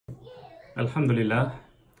Alhamdulillah,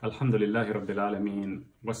 Alhamdulillahi Rabbil Alameen,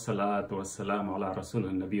 wassalatu wassalamu ala Rasulih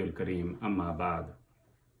Nabiyul Kareem, amma ba'd.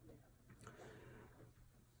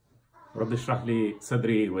 Rabbi shrah li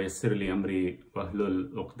sadri wa yassir li amri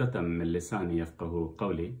wahlul uqdatam min lisani yafqahu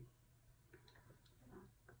qawli.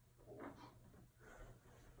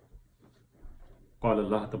 قال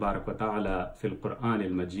الله تبارك وتعالى في القرآن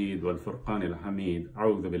المجيد والفرقان الحميد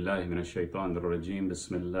أعوذ بالله من الشيطان الرجيم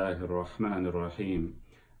بسم الله الرحمن الرحيم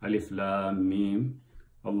ألف لام ميم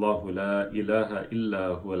الله لا إله إلا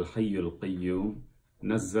هو الحي القيوم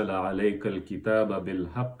نزل عليك الكتاب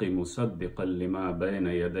بالحق مصدقا لما بين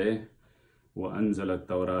يديه وأنزل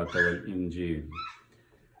التوراة والإنجيل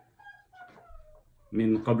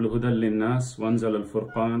من قبل هدى للناس وأنزل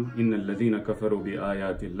الفرقان إن الذين كفروا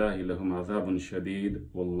بآيات الله لهم عذاب شديد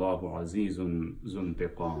والله عزيز ذو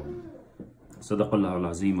انتقام. صدق الله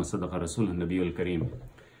العظيم وصدق رسوله النبي الكريم.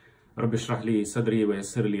 رب اشرح لي صدري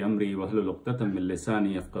ويسر لي أمري واحلل عقدة من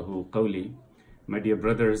لساني يفقهوا قولي. My dear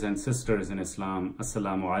brothers and sisters in Islam,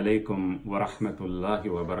 Assalamu alaikum wa rahmatullahi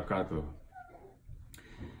wa barakatuh.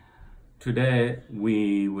 Today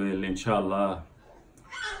we will inshallah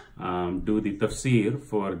do the tafsir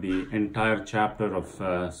for the entire chapter of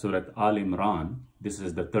Surah Al-Imran. This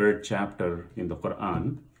is the third chapter in the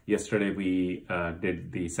Quran. Yesterday we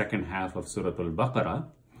did the second half of Surah Al-Baqarah.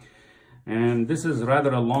 And this is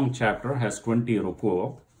rather a long chapter, has 20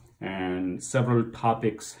 ruku', and several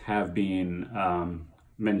topics have been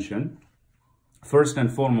mentioned. First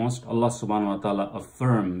and foremost, Allah subhanahu wa ta'ala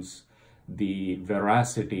affirms the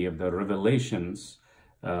veracity of the revelations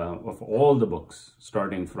of all the books,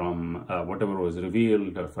 starting from whatever was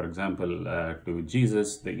revealed, for example, to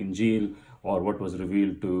Jesus, the Injil, or what was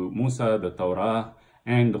revealed to Musa, the Torah,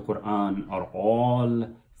 and the Quran are all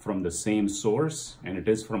from the same source, and it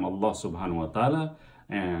is from Allah subhanahu wa ta'ala,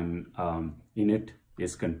 and in it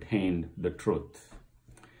is contained the truth.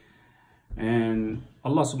 And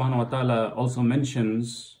Allah subhanahu wa ta'ala also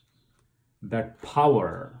mentions that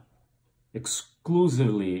power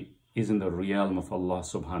exclusively is in the realm of Allah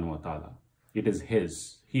subhanahu wa ta'ala. It is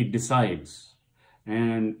His. He decides.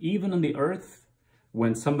 And even on the earth,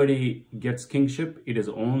 when somebody gets kingship, it is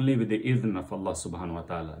only with the idhn of Allah subhanahu wa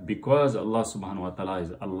ta'ala, because Allah subhanahu wa ta'ala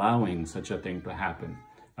is allowing such a thing to happen.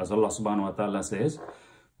 As Allah subhanahu wa ta'ala says,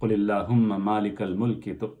 قُلِ اللَّهُمَّ مَالِكَ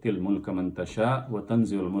الْمُلْكِ تُؤْتِي الْمُلْكَ مَنْ تَشَاءُ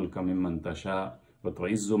وَتَنْزِعُ الْمُلْكَ مِمَّنْ تَشَاءُ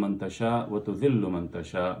وَتُعِزُّ مَنْ تَشَاءُ وَتُذِلُّ مَنْ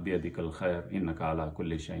تَشَاءُ بِيَدِكَ الْخَيْرُ إِنَّكَ عَلَى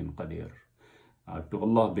كُلِّ شَيْءٍ قَدِيرٌ. To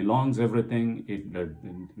Allah belongs everything.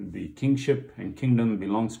 The kingship and kingdom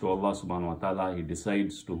belongs to Allah subhanahu wa ta'ala. He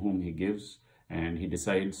decides to whom He gives, and He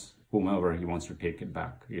decides whomever He wants to take it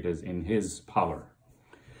back. It is in His power.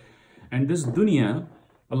 And this dunya,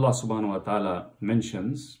 Allah subhanahu wa ta'ala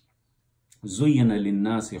mentions, زُيِّنَ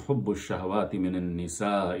لِلنَّاسِ حُبُّ الشَّهَوَاتِ مِنَ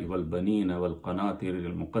النِّسَاءِ وَالْبَنِينَ وَالْقَنَاطِرِ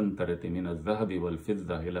الْمُقَنْطَرَةِ مِنَ الذَّهَبِ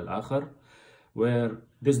وَالْفِضَّةِ إِلَى الْآخِرِ, where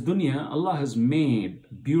this dunya Allah has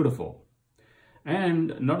made beautiful.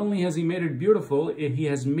 And not only has He made it beautiful, He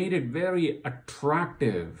has made it very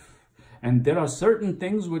attractive. And there are certain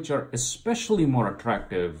things which are especially more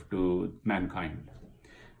attractive to mankind.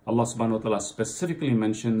 Allah subhanahu wa ta'ala specifically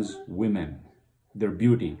mentions women, their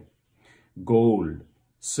beauty, gold,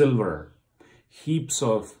 silver, heaps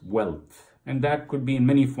of wealth. And that could be in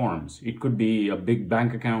many forms. It could be a big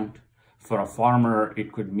bank account. For a farmer,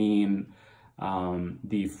 it could mean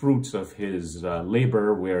the fruits of his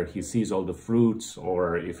labor, where he sees all the fruits,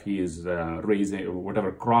 or if he is raising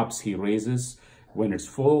whatever crops he raises, when it's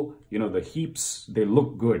full, the heaps, they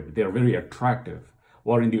look good, they're very attractive.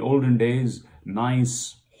 Or in the olden days,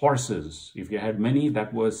 nice horses, if you had many,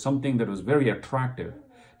 that was something that was very attractive.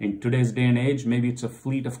 In today's day and age, maybe it's a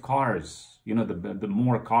fleet of cars. The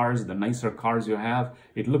more cars, the nicer cars you have,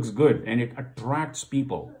 it looks good and it attracts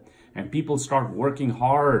people, and people start working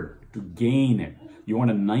hard to gain it. You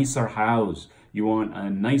want a nicer house, you want a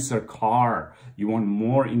nicer car, you want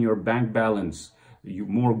more in your bank balance,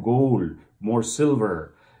 more gold, more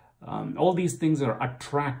silver. All these things are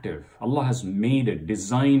attractive. Allah has made it,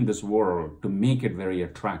 designed this world to make it very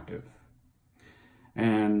attractive.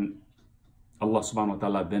 And Allah subhanahu wa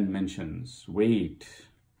ta'ala then mentions, wait,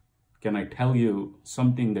 can I tell you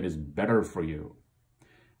something that is better for you?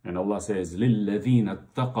 And Allah says, لِلَّذِينَ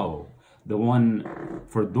اتَّقَوْا, the one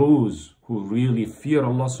for those who really fear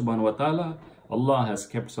Allah subhanahu wa ta'ala, Allah has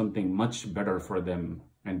kept something much better for them,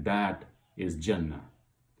 and that is Jannah.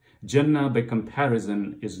 Jannah, by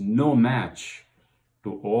comparison, is no match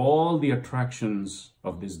to all the attractions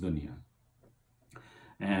of this dunya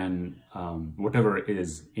and whatever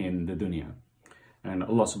is in the dunya. And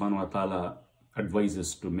Allah subhanahu wa ta'ala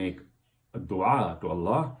advises to make a dua to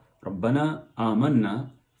Allah, رَبَّنَا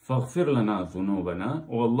آمَنَّا فَاغْفِرْ لَنَا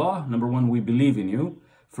ذُنُوبَنَا. O Allah, number one, we believe in you.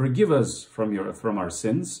 Forgive us from our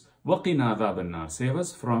sins. وَقِنَا عَذَابَ النَّارِ. Save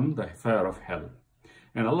us from the fire of hell.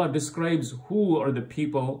 And Allah describes who are the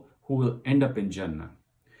people who will end up in Jannah.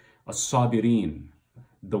 As-Sabirin,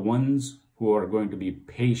 the ones who are going to be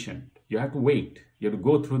patient. You have to wait. You have to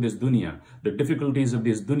go through this dunya. The difficulties of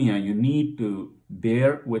this dunya, you need to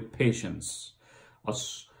bear with patience.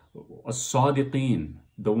 As-Sadiqin,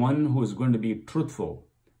 the one who is going to be truthful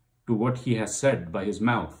to what he has said by his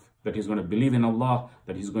mouth, that he's going to believe in Allah,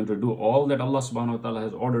 that he's going to do all that Allah subhanahu wa ta'ala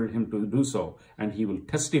has ordered him to do so, and he will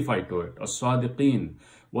testify to it. As-Sadiqin,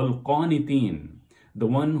 wal-Qanitin, the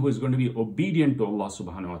one who is going to be obedient to Allah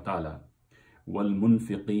subhanahu wa ta'ala.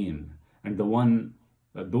 Wal-Munfiqin, and the one,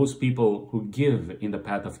 those people who give in the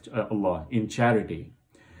path of Allah, in charity.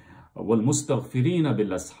 Wal-Mustaghfirina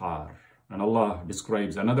bil-Ashar. And Allah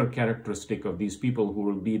describes another characteristic of these people who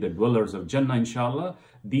will be the dwellers of Jannah, inshallah.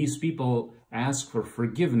 These people ask for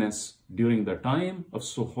forgiveness during the time of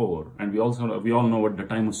suhoor. And we all know what the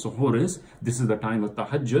time of suhoor is. This is the time of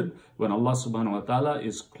tahajjud, when Allah subhanahu wa ta'ala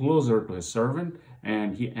is closer to his servant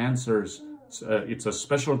and he answers. It's a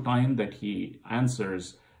special time that he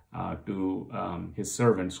answers to his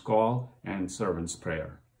servant's call and servant's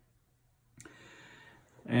prayer.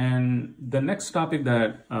 And the next topic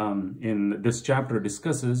that in this chapter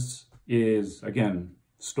discusses is, again,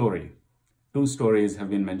 story. Two stories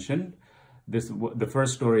have been mentioned. The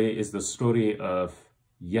first story is the story of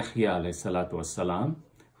Yahya alayhi salatu wassalam,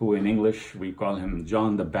 who in English we call him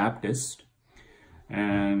John the Baptist.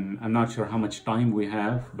 And I'm not sure how much time we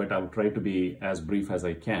have, but I'll try to be as brief as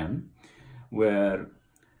I can, where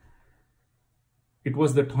it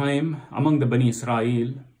was the time among the Bani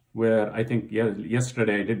Israel, where I think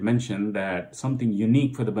yesterday I did mention that something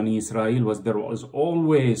unique for the Bani Israel was there was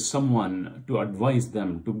always someone to advise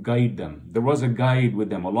them, to guide them. There was a guide with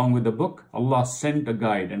them. Along with the book, Allah sent a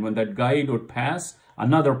guide. And when that guide would pass,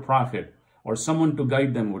 another prophet or someone to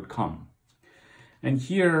guide them would come. And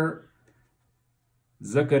here,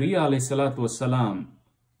 Zakaria alayhi salatu wasalam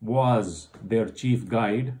was their chief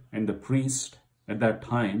guide and the priest at that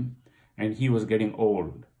time, and he was getting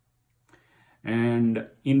old. And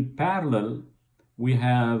in parallel, we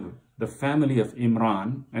have the family of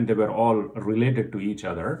Imran, and they were all related to each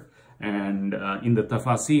other. And in the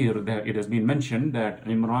tafasir, it has been mentioned that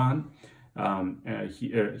Imran,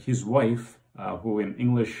 his wife, who in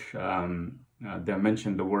English, they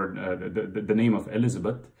mentioned the word, the name of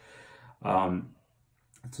Elizabeth.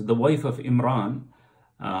 So the wife of Imran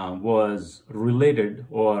was related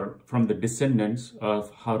or from the descendants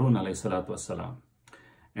of Harun alayhi salatu wasalam.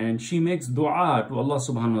 And she makes dua to Allah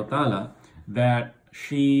subhanahu wa ta'ala that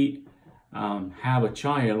she have a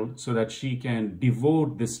child so that she can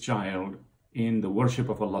devote this child in the worship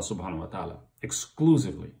of Allah subhanahu wa ta'ala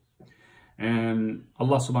exclusively. And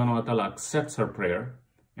Allah subhanahu wa ta'ala accepts her prayer.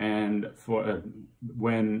 And for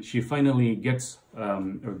when she finally gets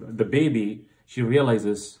the baby, she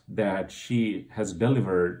realizes that she has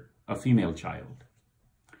delivered a female child.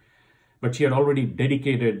 But she had already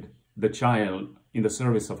dedicated the child in the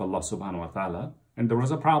service of Allah subhanahu wa ta'ala, and there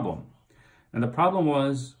was a problem. And the problem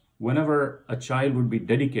was, whenever a child would be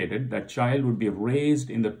dedicated, that child would be raised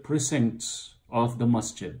in the precincts of the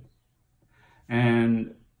masjid.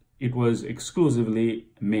 And it was exclusively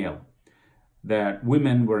male, that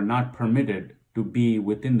women were not permitted to be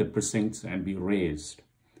within the precincts and be raised.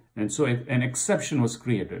 And so an exception was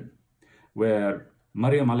created, where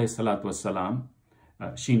Maryam alayhi salatu wasalam,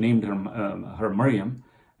 she named her Maryam,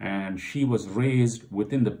 and she was raised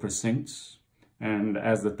within the precincts. And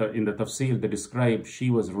as in the tafsir they describe, she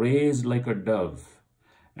was raised like a dove,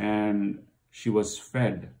 and she was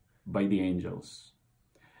fed by the angels.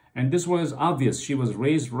 And this was obvious. She was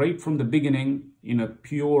raised right from the beginning in a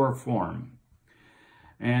pure form.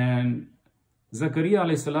 And Zakaria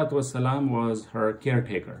alayhi salatu wasalam was her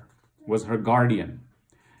caretaker, was her guardian.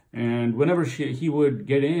 And whenever he would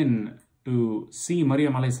get in to see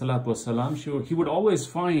Maryam alayhi salatu wasalam, he would always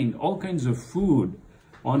find all kinds of food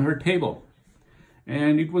on her table.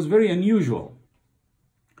 And it was very unusual.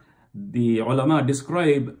 The ulama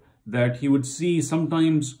describe that he would see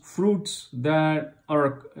sometimes fruits that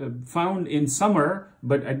are found in summer,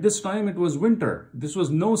 but at this time it was winter. This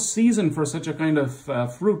was no season for such a kind of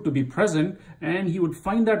fruit to be present, and he would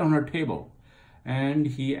find that on her table. And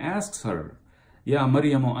he asks her, Ya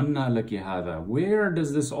Maryamu anna laki hadha, where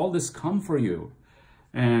does all this come for you?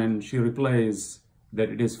 And she replies that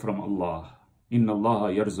it is from Allah. Inna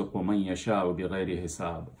Allah yarzuqu man yasha'u bighayri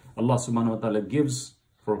hisab. Allah subhanahu wa ta'ala gives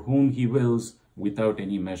for whom he wills without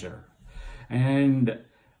any measure. And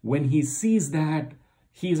when he sees that,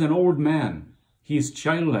 he's an old man. he is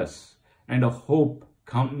childless, and a hope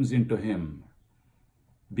comes into him.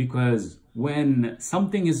 Because when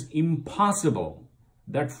something is impossible,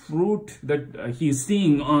 that fruit that he is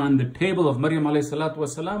seeing on the table of Maryam alayhi salatu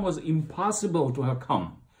wasalam was impossible to have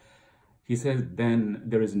come. He says, then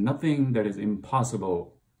there is nothing that is impossible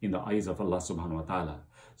in the eyes of Allah subhanahu wa ta'ala.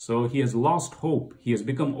 So he has lost hope. He has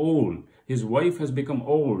become old. His wife has become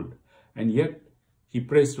old. And yet he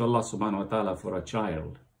prays to Allah subhanahu wa ta'ala for a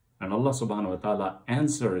child. And Allah subhanahu wa ta'ala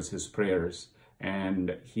answers his prayers.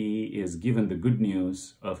 And he is given the good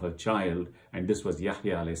news of a child. And this was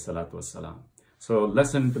Yahya alayhi salatu wasalam. So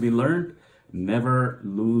lesson to be learned, never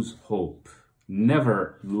lose hope.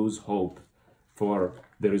 Never lose hope. For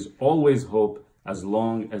there is always hope as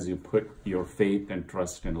long as you put your faith and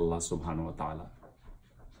trust in Allah subhanahu wa ta'ala.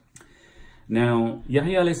 Now,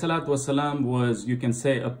 Yahya alayhi salatu wasalam was, you can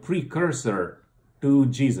say, a precursor to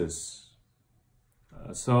Jesus.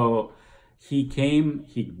 So he came,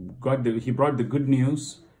 he brought the good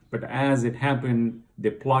news, but as it happened, they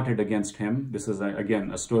plotted against him. This is,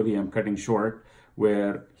 again, a story I'm cutting short,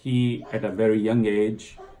 where he, at a very young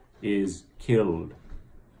age, is killed.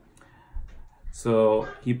 So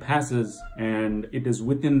he passes, and it is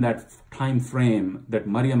within that time frame that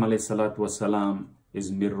Maryam alayhi salatu wasalam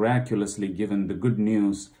is miraculously given the good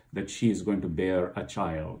news that she is going to bear a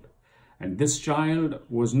child. And this child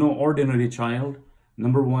was no ordinary child.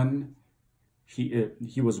 Number one,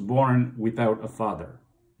 he was born without a father.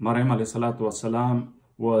 Maryam alayhi salatu wasalam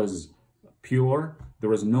was pure. There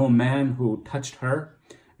was no man who touched her.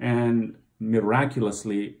 And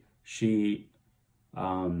miraculously, she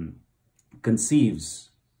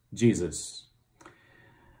conceives Jesus.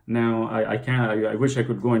 Now, I wish I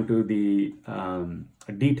could go into the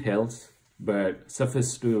details, but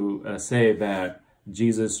suffice to say that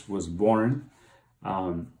Jesus was born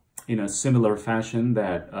in a similar fashion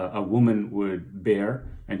that a woman would bear,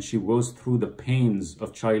 and she goes through the pains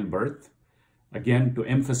of childbirth. Again, to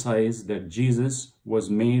emphasize that Jesus was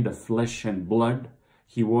made of flesh and blood.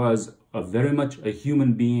 He was very much a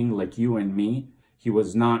human being like you and me. He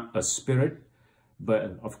was not a spirit,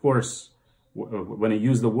 but of course, when I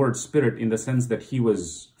use the word spirit in the sense that he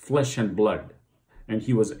was flesh and blood, and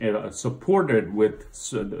he was supported with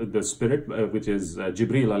the spirit, which is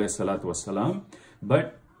Jibreel alayhi salatu wasalam,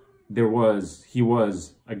 but he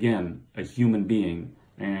was, again, a human being,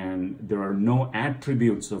 and there are no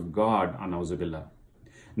attributes of God, a'udzubillah.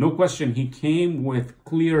 No question, he came with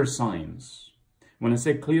clear signs. When I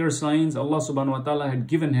say clear signs, Allah subhanahu wa ta'ala had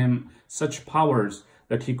given him such powers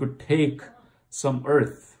that he could take some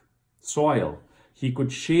earth, soil, he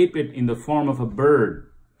could shape it in the form of a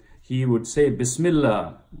bird. He would say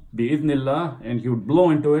Bismillah, bi'idhnillah, and he would blow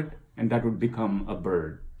into it, and that would become a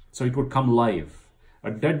bird. So it would come live.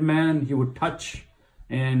 A dead man he would touch,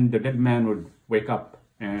 and the dead man would wake up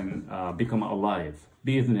and become alive,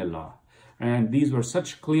 bi'idhnillah. And these were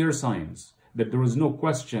such clear signs that there was no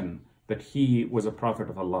question that he was a prophet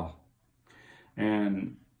of Allah.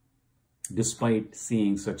 And despite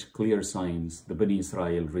seeing such clear signs, the Bani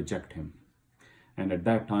Israel reject him. And at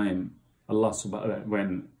that time,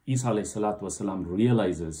 when Isa alayhi salatu wasalam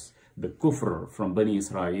realizes the kufr from Bani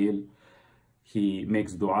Israel, he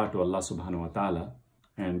makes dua to Allah subhanahu wa ta'ala.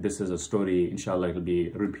 And this is a story, inshallah, it will be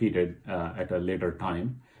repeated at a later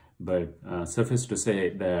time. But suffice to say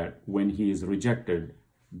that when he is rejected,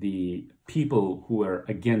 the people who were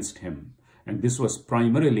against him, and this was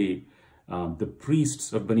primarily the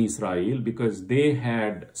priests of Bani Israel, because they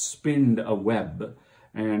had spinned a web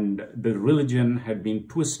and the religion had been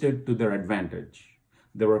twisted to their advantage.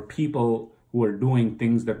 There were people who were doing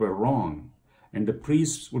things that were wrong, and the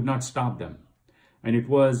priests would not stop them. And it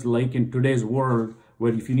was like in today's world,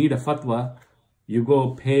 where if you need a fatwa, you go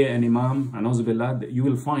pay an imam, a'udzubillah, you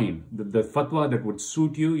will find the fatwa that would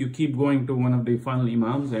suit you. You keep going to one of the final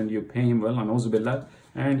imams and you pay him well, a'udzubillah,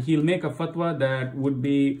 and he'll make a fatwa that would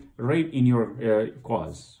be right in your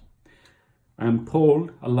cause. I'm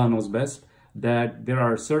told, Allah knows best, that there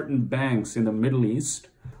are certain banks in the Middle East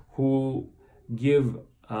who give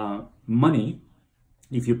money.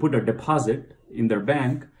 If you put a deposit in their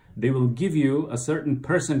bank, they will give you a certain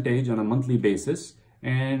percentage on a monthly basis,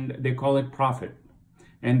 and they call it profit.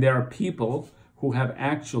 And there are people who have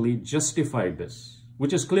actually justified this,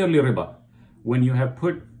 which is clearly riba. When you have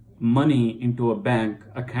put money into a bank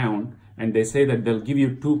account and they say that they'll give you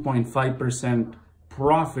 2.5%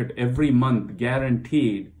 profit every month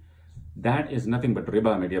guaranteed, that is nothing but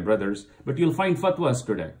riba, my dear brothers. But you'll find fatwas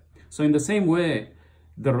today. So in the same way,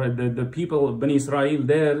 the people of Bani Israel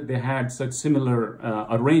there, they had such similar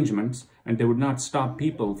arrangements, and they would not stop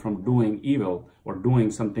people from doing evil or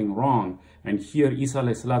doing something wrong. And here Isa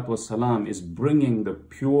alayhi salatu wasalam is bringing the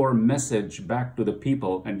pure message back to the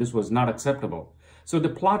people, and this was not acceptable. So they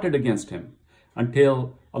plotted against him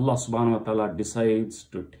until Allah subhanahu wa ta'ala decides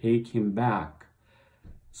to take him back,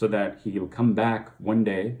 so that he'll come back one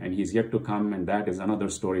day, and he's yet to come, and that is another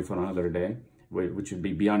story for another day, which would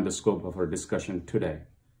be beyond the scope of our discussion today.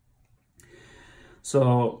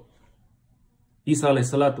 So Isa alayhi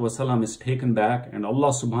salatu wasalam is taken back, and Allah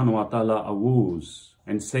subhanahu wa ta'ala awooz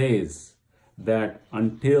and says that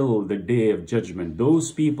until the day of judgment,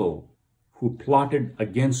 those people who plotted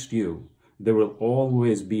against you, they will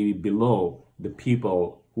always be below the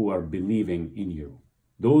people who are believing in you.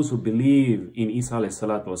 Those who believe in Isa alayhi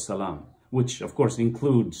salatu wasalam, which of course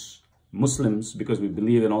includes Muslims, because we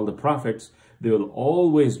believe in all the prophets, they will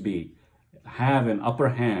always have an upper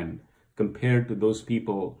hand compared to those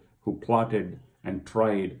people who plotted and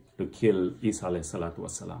tried to kill Isa alayhi salatu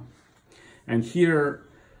wasalam. And here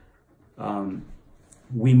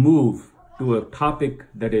we move to a topic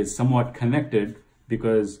that is somewhat connected,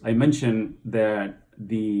 because I mentioned that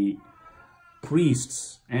the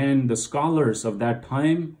priests and the scholars of that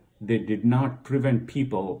time, they did not prevent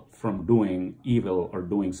people from doing evil or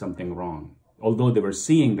doing something wrong, although they were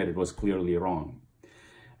seeing that it was clearly wrong.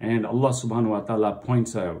 And Allah subhanahu wa ta'ala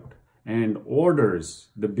points out and orders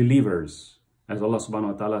the believers, as Allah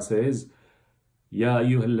subhanahu wa ta'ala says, Ya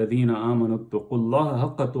ayyuhalladhina amanu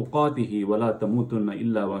ittaqullaha haqqa tuqatihi wa la tamutunna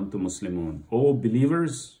illa wa antum muslimun. O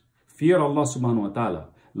believers, fear Allah subhanahu wa ta'ala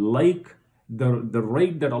like the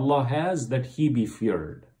right that Allah has, that He be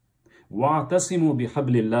feared. وَاعْتَصِمُوا بِحَبْلِ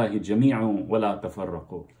اللَّهِ جَمِيعًا وَلَا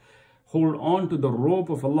تَفَرَّقُوا. Hold on to the rope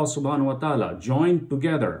of Allah subhanahu wa ta'ala, join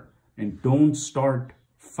together, and don't start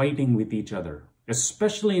fighting with each other,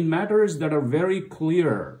 especially in matters that are very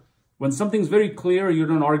clear. When something's very clear, you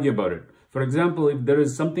don't argue about it. For example, if there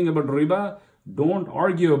is something about riba, don't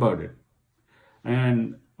argue about it.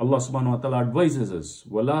 And Allah subhanahu wa ta'ala advises us,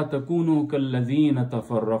 وَلَا تَكُونُوا كَالَّذِينَ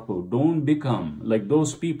تَفَرَّقُوا. Don't become like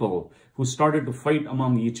those people who started to fight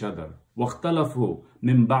among each other. وَاخْتَلَفُوا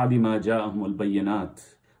مِنْ بَعْدِ مَا جَاءَهُمُ الْبَيِّنَاتِ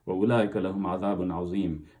وَأُولَٰئِكَ لَهُمْ عَذَابٌ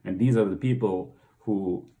عَظِيمٌ. And these are the people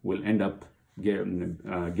who will end up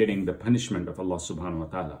getting the punishment of Allah subhanahu wa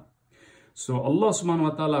ta'ala. So Allah subhanahu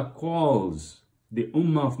wa ta'ala calls the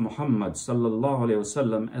ummah of Muhammad sallallahu alayhi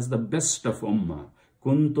wasallam as the best of ummah.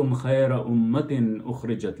 Kuntum khayra ummatin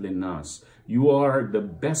ukhrijat linnas. You are the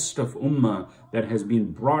best of ummah that has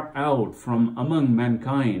been brought out from among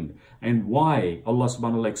mankind. And why? Allah subhanahu wa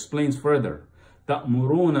ta'ala explains further.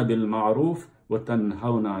 Ta'muruna bil ma'ruf wa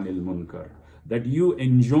tanhawna 'anil munkar. That you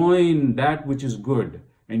enjoin that which is good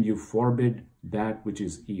and you forbid that which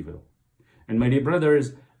is evil. And my dear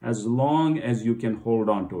brothers, as long as you can hold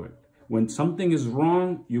on to it, when something is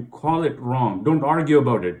wrong, you call it wrong. Don't argue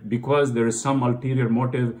about it because there is some ulterior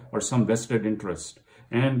motive or some vested interest.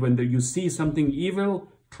 And when you see something evil,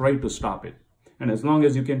 try to stop it. And as long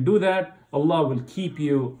as you can do that, Allah will keep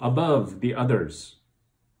you above the others.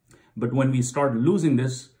 But when we start losing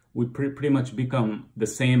this, we pretty much become the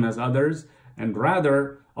same as others, and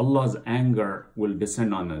rather Allah's anger will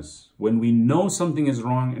descend on us. When we know something is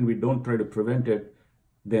wrong and we don't try to prevent it,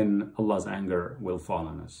 then Allah's anger will fall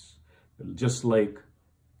on us. Just like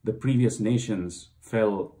the previous nations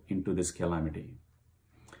fell into this calamity.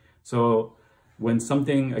 So when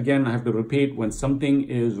something, again, I have to repeat, when something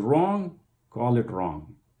is wrong, call it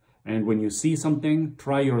wrong. And when you see something,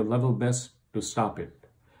 try your level best to stop it.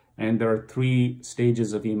 And there are 3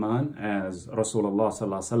 stages of Iman, as Rasulullah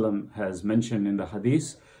sallallahu alaihi wasallam has mentioned in the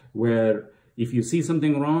hadith, where if you see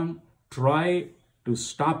something wrong, try to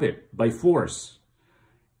stop it by force.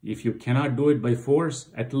 If you cannot do it by force,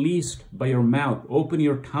 at least by your mouth, open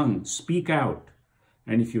your tongue, speak out.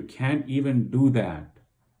 And if you can't even do that,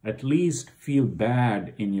 at least feel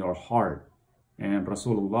bad in your heart. And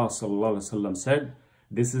Rasulullah sallallahu alaihi wasallam said,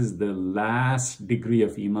 this is the last degree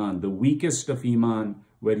of Iman, the weakest of Iman,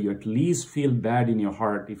 where you at least feel bad in your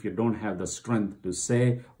heart if you don't have the strength to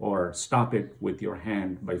say or stop it with your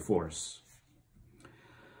hand by force.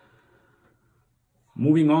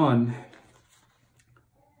 Moving on,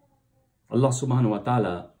 Allah subhanahu wa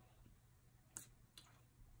ta'ala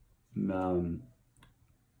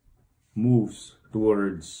moves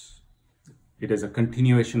towards, it is a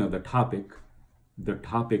continuation of the topic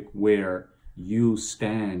where you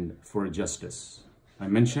stand for justice. I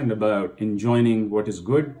mentioned about enjoining what is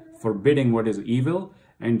good, forbidding what is evil,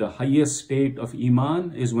 and the highest state of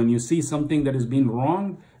Iman is when you see something that is being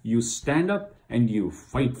wronged, you stand up and you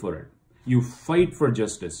fight for it. You fight for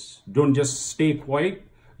justice. Don't just stay quiet.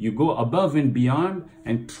 You go above and beyond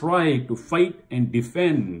and try to fight and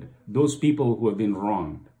defend those people who have been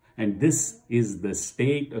wronged. And this is the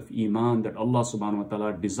state of Iman that Allah subhanahu wa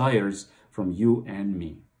ta'ala desires from you and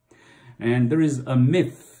me. And there is a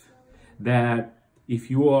myth that if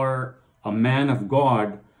you are a man of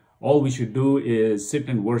God, all we should do is sit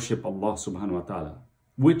and worship Allah subhanahu wa ta'ala,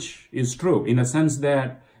 which is true in a sense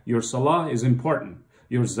that your salah is important,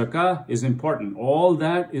 your zakah is important, all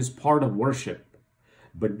that is part of worship.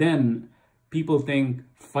 But then people think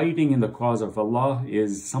fighting in the cause of Allah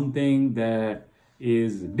is something that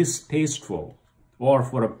is distasteful, or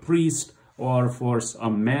for a priest or for a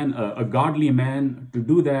man, a godly man to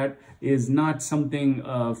do that is not something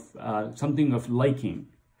of liking.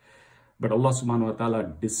 But Allah subhanahu wa ta'ala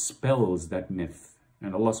dispels that myth.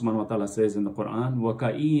 And Allah subhanahu wa ta'ala says in the Quran,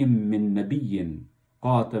 وَكَأِيٍّ مِّن نَبِيٍّ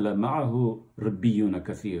قَاتَلَ مَعَهُ رِبِّيُّونَ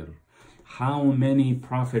كَثِيرٌ. How many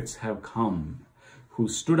prophets have come who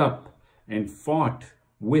stood up and fought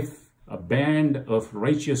with a band of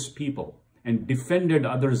righteous people and defended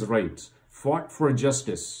others' rights, fought for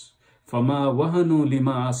justice. فَمَا وَهَنُوا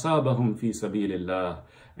لِمَا أَصَابَهُمْ فِي سَبِيلِ اللَّهِ.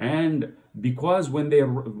 And because when they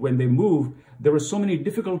moved, there were so many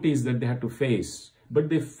difficulties that they had to face, but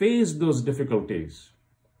they faced those difficulties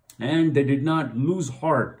and they did not lose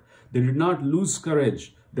heart, they did not lose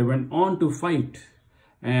courage, they went on to fight.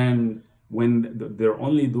 And when their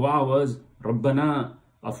only dua was, رَبَّنَا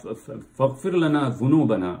فَاغْفِرْ لَنَا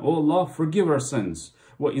ذُنُوبَنَا, oh Allah, forgive our sins,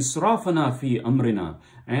 وَإِسْرَافَنَا فِي أَمْرِنَا,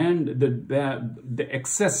 and the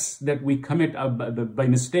excess that we commit by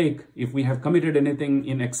mistake, if we have committed anything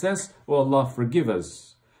in excess, oh Allah, forgive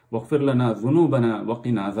us. وَاغْفِرْ لَنَا ذُنُوبَنَا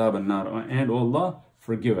وَقِنَا عَذَابَ النَّارِ, and oh Allah,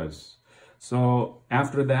 forgive us. So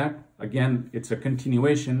after that, again, it's a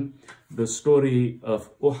continuation. The story of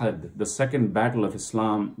Uhud, the second battle of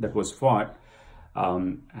Islam that was fought,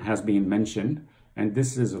 has been mentioned. And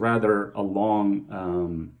this is rather a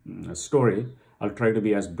long story. I'll try to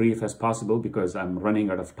be as brief as possible because I'm running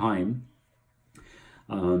out of time.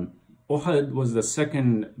 Uhud was the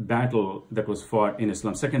second battle that was fought in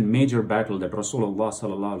Islam, second major battle that Rasulullah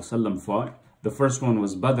sallallahu alaihi wasallam fought. The first one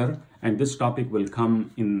was Badr, and this topic will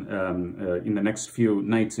come in the next few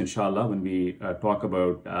nights, inshallah, when we talk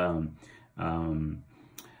about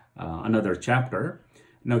another chapter.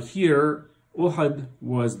 Now here, Uhud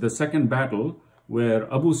was the second battle where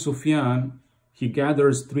Abu Sufyan, he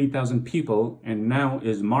gathers 3,000 people and now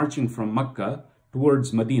is marching from Mecca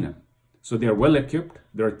towards Medina. So they are well equipped.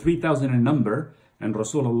 There are 3,000 in number, and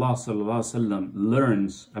Rasulullah sallallahu alaihi wasallam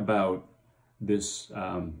learns about this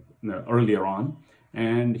earlier on,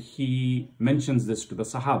 and he mentions this to the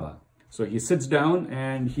Sahaba. So he sits down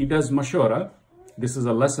and he does mashura. This is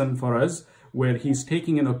a lesson for us where he's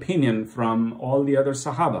taking an opinion from all the other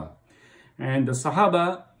Sahaba. And the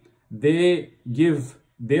Sahaba, they give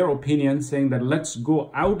their opinion saying that let's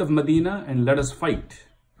go out of Medina and let us fight.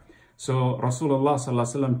 So Rasulullah sallallahu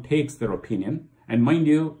alaihi wasallam takes their opinion, and mind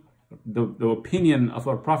you, the opinion of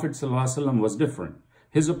our Prophet sallallahu alaihi wasallam was different.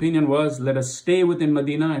 His opinion was, let us stay within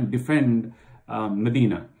Medina and defend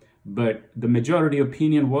Medina. But the majority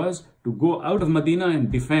opinion was to go out of Medina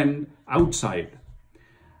and defend outside.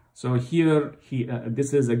 So here,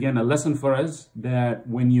 this is again a lesson for us that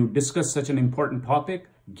when you discuss such an important topic,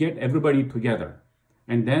 get everybody together.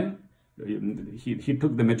 And then he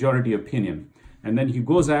took the majority opinion. And then he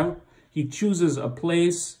goes out, he chooses a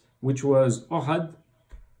place which was Uhud,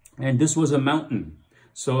 and this was a mountain.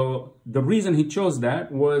 So the reason he chose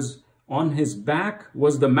that was on his back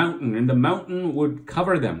was the mountain, and the mountain would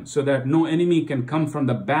cover them so that no enemy can come from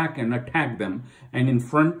the back and attack them. And in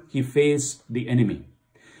front, he faced the enemy.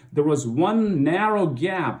 There was one narrow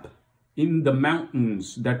gap in the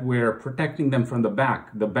mountains that were protecting them from the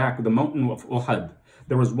mountain of Uhud.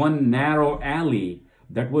 There was one narrow alley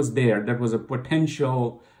that was there, that was a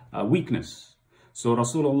potential weakness. So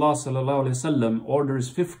Rasulullah sallallahu alaihi wasallam orders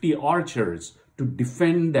 50 archers to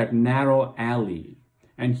defend that narrow alley.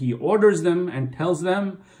 And he orders them and tells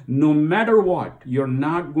them, no matter what, you're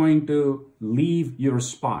not going to leave your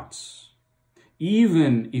spots.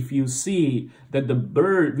 Even if you see that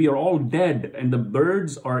we are all dead and the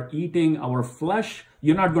birds are eating our flesh,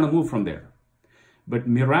 you're not going to move from there. But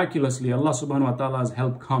miraculously, Allah subhanahu wa ta'ala's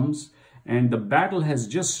help comes, and the battle has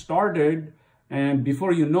just started, and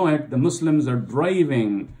before you know it, the Muslims are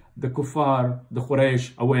driving the kuffar, the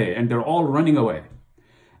Quraysh, away, and they're all running away.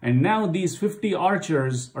 And now these 50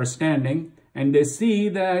 archers are standing, and they see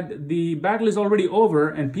that the battle is already over,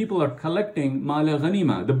 and people are collecting mal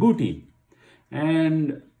ghanima, the booty.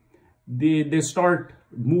 And they start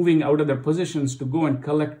moving out of their positions to go and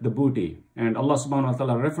collect the booty. And Allah subhanahu wa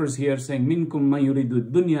ta'ala refers here saying, Minkum man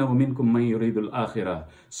yuridu dunya wa minkum man yuridu al-akhirah.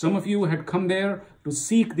 Some of you had come there to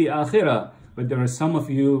seek the akhirah, but there are some of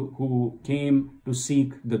you who came to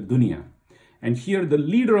seek the dunya. And here the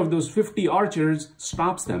leader of those 50 archers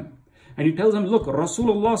stops them. And he tells them, look,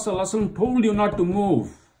 Rasulullah sallallahu alaihi wasallam told you not to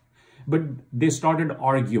move. But they started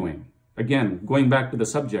arguing. Again, going back to the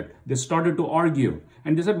subject, they started to argue.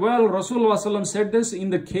 And they said, well, Rasulullah sallallahu alaihi wasallam said this in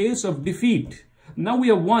the case of defeat. Now we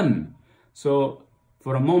have won. So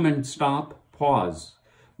for a moment, stop, pause.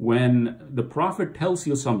 When the Prophet tells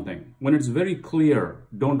you something, when it's very clear,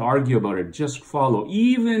 don't argue about it, just follow.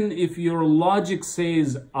 Even if your logic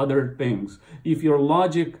says other things, if your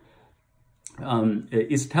logic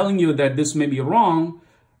is telling you that this may be wrong,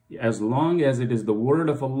 as long as it is the word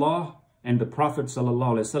of Allah and the Prophet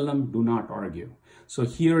ﷺ, do not argue. So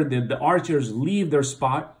here the archers leave their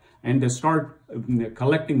spot and they start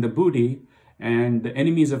collecting the booty, and the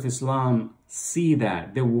enemies of Islam see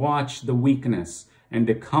that. They watch the weakness and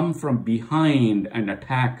they come from behind and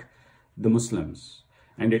attack the Muslims.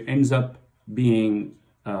 And it ends up being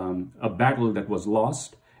a battle that was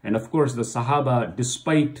lost. And of course, the Sahaba,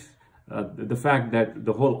 despite the fact that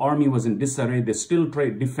the whole army was in disarray, they still try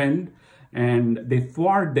to defend and they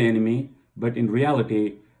thwart the enemy, but in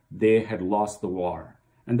reality, they had lost the war.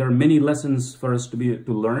 And there are many lessons for us to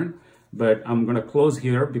learn, but I'm going to close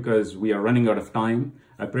here because we are running out of time.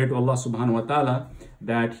 I pray to Allah subhanahu wa ta'ala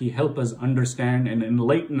that He help us understand and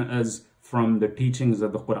enlighten us from the teachings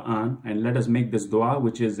of the Quran, and let us make this dua,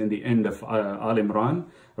 which is in the end of Al-Imran.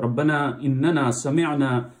 رَبَّنَا إِنَّنَا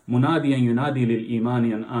سَمِعْنَا مُنَادِيًا يُنَادِي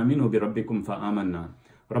لِلْإِيمَانِ أَنْ آمِنُوا بِرَبِّكُمْ فَآمَنَّا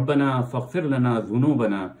رَبَّنَا فَاغْفِرْ لَنَا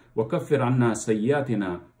ذُنُوبَنَا وَكَفِّرْ عَنَّا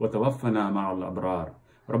سَيِّئَاتِنَا وَتَوَفَّنَا مَعَ الْأَبْرَارِ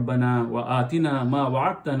رَبَّنَا وَآتِنَا مَا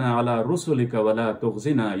وَعَدتَّنَا عَلَى رُسُلِكَ وَلَا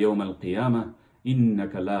تُخْزِنَا يَوْمَ الْقِيَامَةِ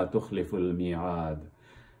إِنَّكَ لَا تُخْلِفُ الْمِيعَادِ.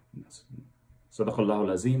 صدق الله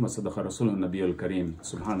العظيم وصدق رسول النبي الكريم.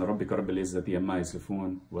 سبحان ربك رب العزة عما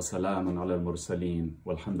يصفون وسلام على المرسلين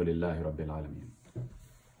والحمد لله رب العالمين.